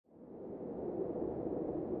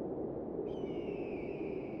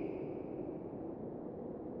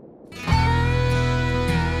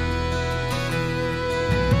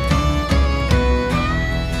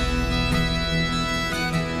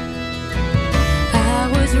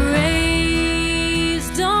was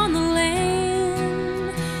raised on the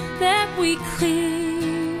land that we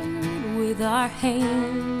cleared with our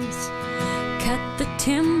hands. Cut the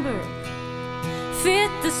timber,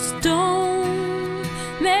 fit the stone,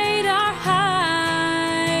 made our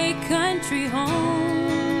high country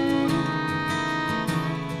home.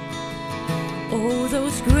 Oh,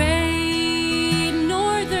 those great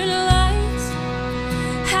northern lights,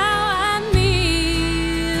 how I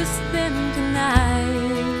miss them tonight.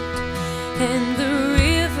 And the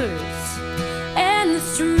rivers and the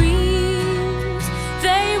streams,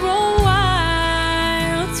 they roll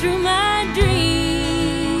wild through my dreams.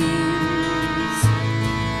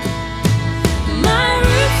 My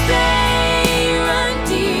roots, they run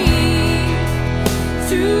deep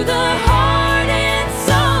through the heart and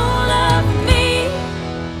soul of me.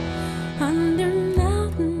 Under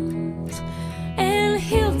mountains and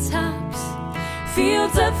hilltops,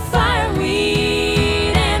 fields of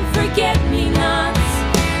fireweed and forget-me-nots,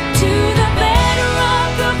 to the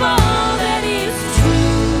bedrock of all that is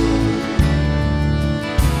true.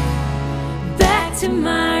 Back to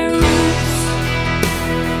my roots.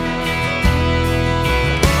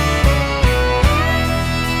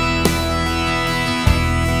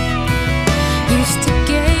 Used to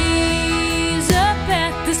gaze up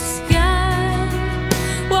at the sky,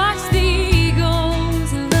 watch the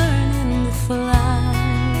eagles learning to fly.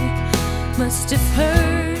 Must have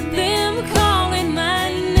heard them calling my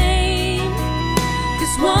name,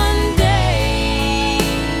 'cause one day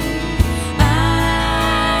I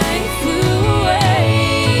flew away.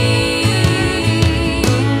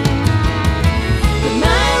 But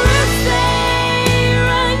my roots, they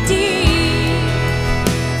run deep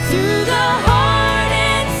through the heart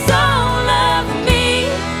and soul of me.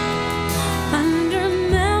 Under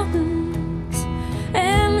mountains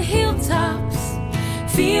and hilltops,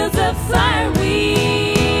 fields of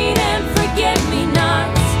fireweed and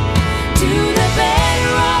forget-me-nots, to the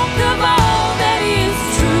bedrock of all that is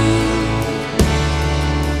true.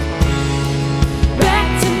 Back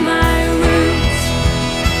to my roots.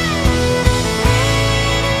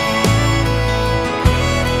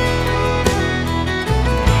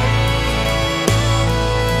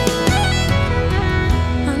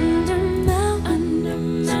 Under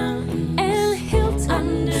mountains and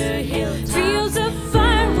hilltops, fields of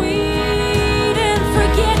fireweed and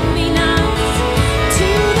forget-me-nots, to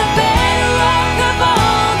the bedrock of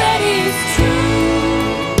all that is true.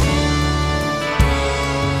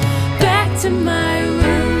 Back to my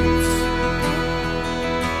roots.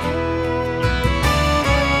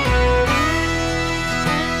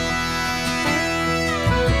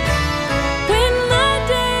 When my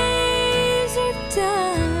days are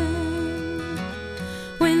done,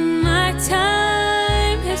 when my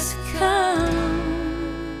time has come,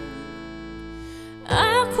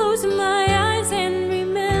 I'll close my eyes and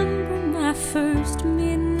remember my first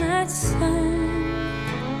midnight sun.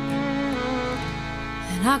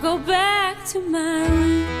 And I'll go back to my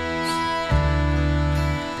roots.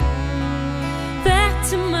 Back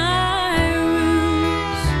to my roots.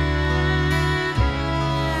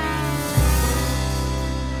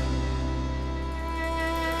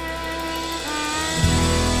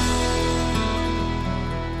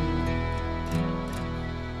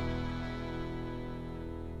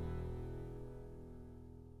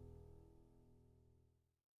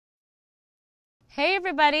 Hey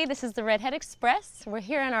everybody, this is the Redhead Express. We're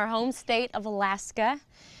here in our home state of Alaska.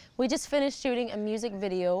 We just finished shooting a music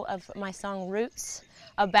video of my song Roots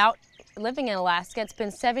about living in Alaska. It's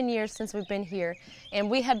been 7 years since we've been here,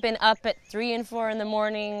 and we have been up at 3 and 4 in the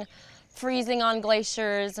morning, freezing on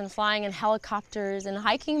glaciers and flying in helicopters and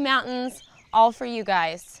hiking mountains, all for you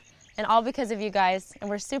guys, and all because of you guys. And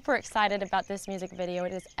we're super excited about this music video.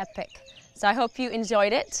 It is epic. So I hope you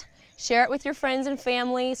enjoyed it. Share it with your friends and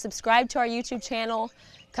family, subscribe to our YouTube channel,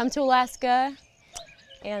 come to Alaska,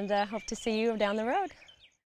 and hope to see you down the road.